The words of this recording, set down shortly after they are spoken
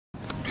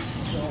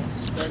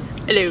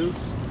Hello.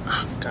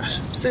 Oh gosh,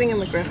 I'm sitting in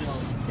the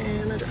grass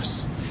in a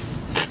dress.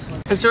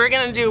 So we're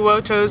gonna do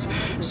WOTO's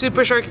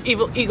Super Shark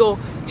Evil Eagle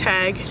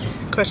tag,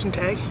 question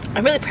tag.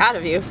 I'm really proud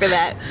of you for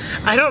that.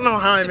 I don't know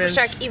how I Super managed.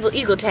 Shark Evil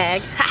Eagle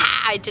tag.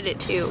 Ha! I did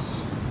it too.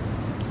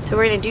 So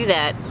we're gonna do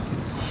that.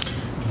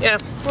 Yeah,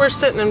 we're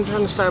sitting in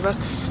front of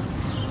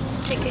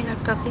Starbucks. Picking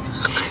up coffees.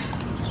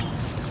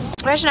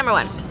 Question number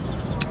 1.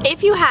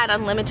 If you had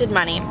unlimited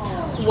money,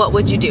 what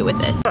would you do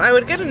with it? I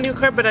would get a new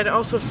car, but I'd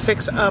also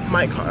fix up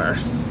my car.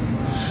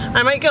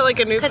 I might get like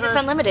a new car. Because it's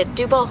unlimited.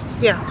 Do both.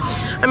 Yeah.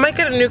 I might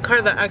get a new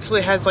car that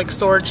actually has like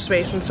storage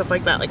space and stuff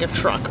like that, like a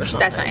truck or something.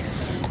 That's nice.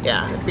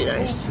 Yeah, it'd be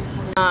nice.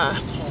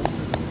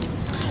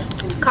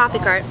 Coffee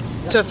cart.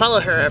 To follow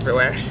her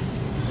everywhere.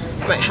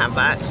 I might have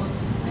that.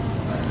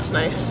 It's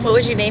nice. What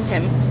would you name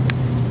him?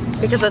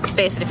 Because let's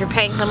face it, if you're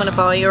paying someone to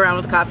follow you around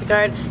with a coffee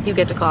cart, you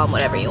get to call him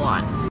whatever you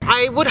want.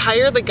 I would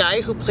hire the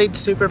guy who played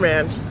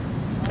Superman,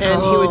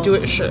 and he would do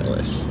it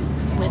shirtless.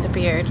 With a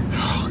beard.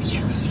 Oh,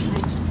 yes.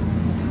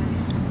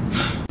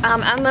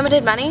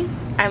 Unlimited money?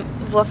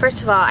 Well,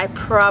 first of all, I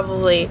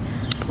probably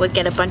would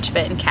get a bunch of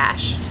it in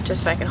cash,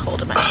 just so I can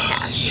hold a bunch of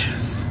cash.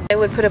 Yes. I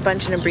would put a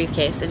bunch in a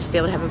briefcase and just be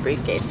able to have a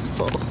briefcase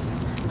full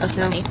of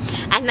money.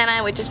 And then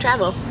I would just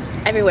travel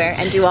everywhere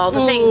and do all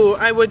the things. Ooh,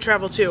 I would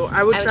travel too.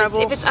 I would travel.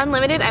 If it's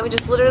unlimited, I would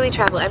just literally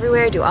travel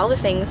everywhere, do all the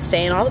things,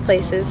 stay in all the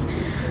places.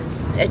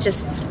 It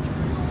just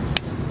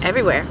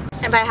everywhere.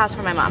 And buy a house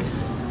for my mom.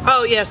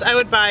 Oh yes, I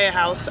would buy a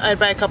house. I'd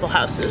buy a couple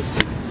houses.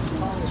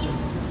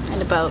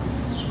 And a boat.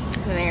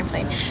 And an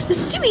airplane. This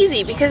is too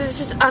easy because it's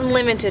just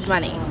unlimited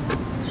money.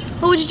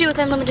 What would you do with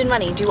unlimited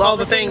money? Do all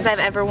the things I've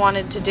ever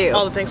wanted to do.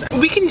 All the things.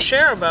 We can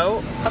share a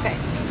boat. Okay.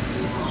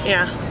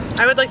 Yeah.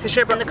 I would like to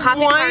share a boat. And the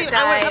coffee cart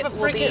guy I would have a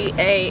freaking... will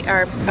be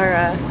our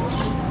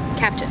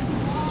captain.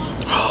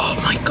 Oh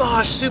my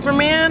gosh,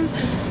 Superman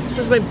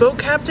is my boat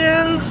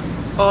captain.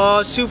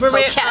 Oh,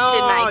 Superman. Boat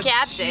captain, my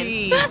captain.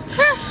 Jeez.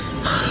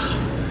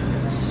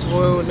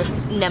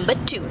 Swoon. Number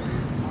 2.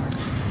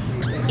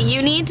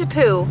 You need to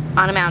poo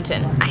on a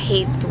mountain. I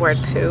hate the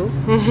word poo.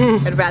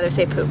 I'd rather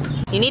say poop.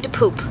 You need to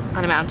poop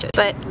on a mountain,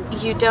 but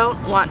you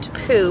don't want to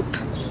poop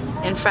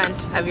in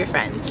front of your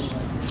friends.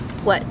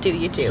 What do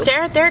you do?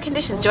 There are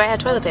conditions. Do I have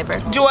toilet paper?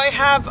 Do I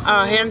have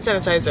hand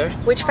sanitizer?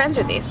 Which friends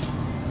are these?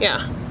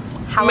 Yeah.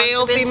 How long has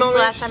it been female, since the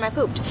last time I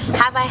pooped?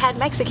 Have I had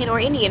Mexican or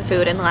Indian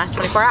food in the last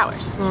 24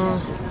 hours?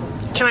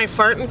 Can I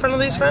fart in front of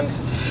these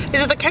friends?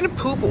 Is it the kind of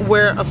poop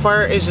where a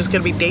fart is just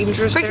going to be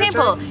dangerous? For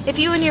example, if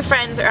you and your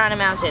friends are on a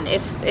mountain,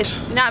 if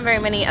it's not very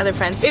many other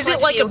friends, is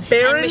it like a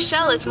barren? And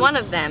Michelle is one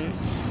of them,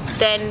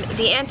 then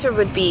the answer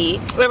would be...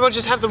 We'll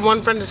just have the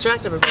one friend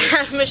distract everybody.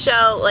 Have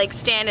Michelle like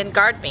stand and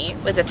guard me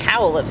with a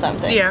towel of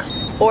something. Yeah.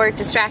 Or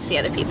distract the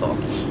other people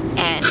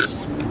and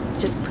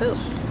just poop.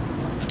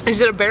 Is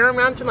it a barren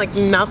mountain, like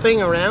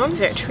nothing around? Is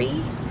there a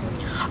tree?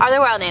 Are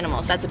there wild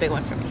animals? That's a big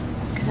one for me,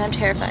 because I'm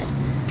terrified.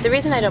 The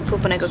reason I don't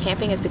poop when I go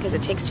camping is because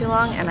it takes too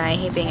long, and I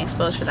hate being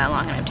exposed for that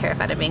long, and I'm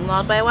terrified of being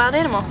mauled by a wild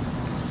animal.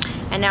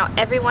 And now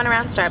everyone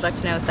around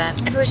Starbucks knows that.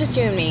 If it was just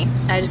you and me,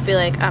 I'd just be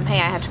like, hey,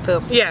 I have to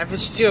poop. Yeah, if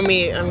it's just you and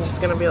me, I'm just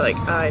gonna be like,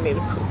 I need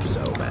to poop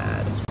so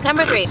bad.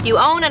 Number 3, you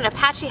own an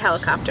Apache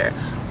helicopter.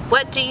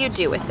 What do you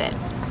do with it?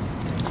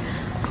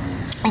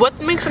 What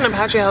makes an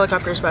Apache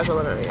helicopter special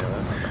than any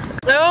other?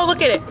 Oh,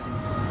 look at it.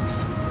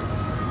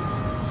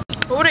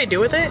 What would I do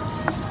with it?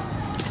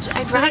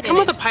 Does it come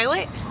with a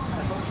pilot?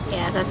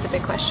 Yeah, that's a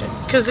big question.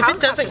 Because if it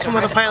doesn't come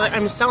with a pilot,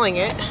 I'm selling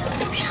it.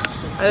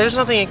 There's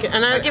nothing I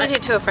can... Or giving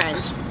it to a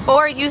friend.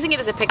 Or using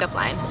it as a pickup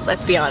line,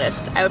 let's be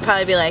honest. I would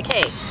probably be like,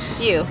 hey,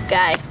 you,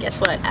 guy,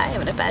 guess what? I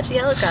have an Apache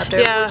helicopter.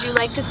 Yeah. Would you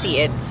like to see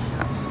it?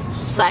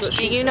 /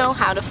 do you know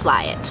how to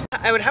fly it?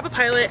 I would have a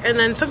pilot, and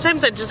then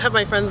sometimes I'd just have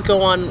my friends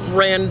go on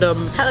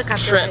random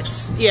helicopter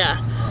trips. rides.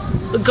 Yeah.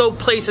 Go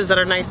places that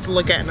are nice to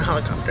look at in a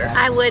helicopter.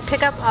 I would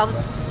pick up all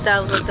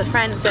the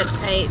friends that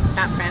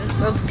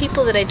the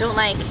people that I don't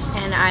like,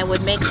 and I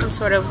would make some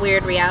sort of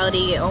weird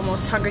reality,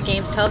 almost Hunger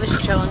Games television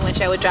show in which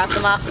I would drop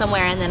them off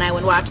somewhere and then I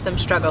would watch them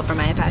struggle for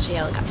my Apache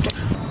helicopter.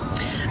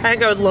 I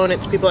think I would loan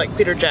it to people like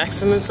Peter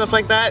Jackson and stuff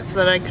like that so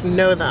that I could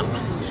know them.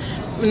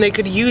 And they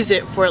could use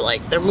it for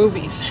like their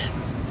movies.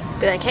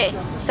 Be like, hey,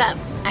 what's up?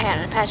 I got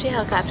an Apache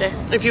helicopter.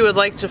 If you would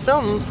like to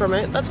film from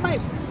it, that's fine.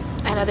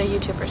 And other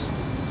YouTubers.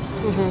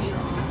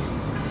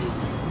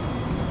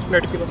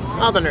 Nerdy people.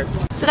 All the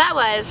nerds. So that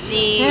was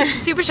the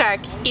Super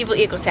Shark Evil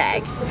Eagle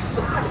tag.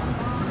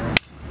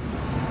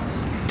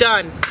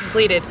 Done.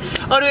 Completed.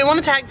 Oh, do we want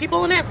to tag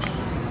people in it?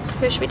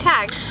 Who should we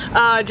tag?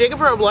 Jacob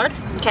Roblard.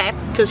 Okay.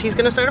 Because he's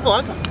going to start a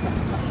vlog.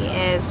 He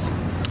is.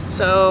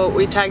 So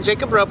we tag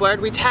Jacob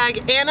Roblard. We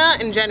tag Anna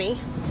and Jenny.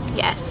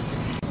 Yes.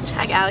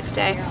 Tag Alex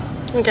Day.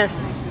 Okay.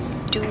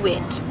 Do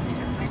it.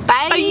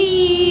 Bye.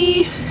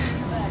 Bye.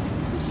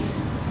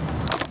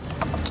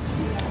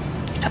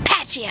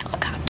 Apache helicopter.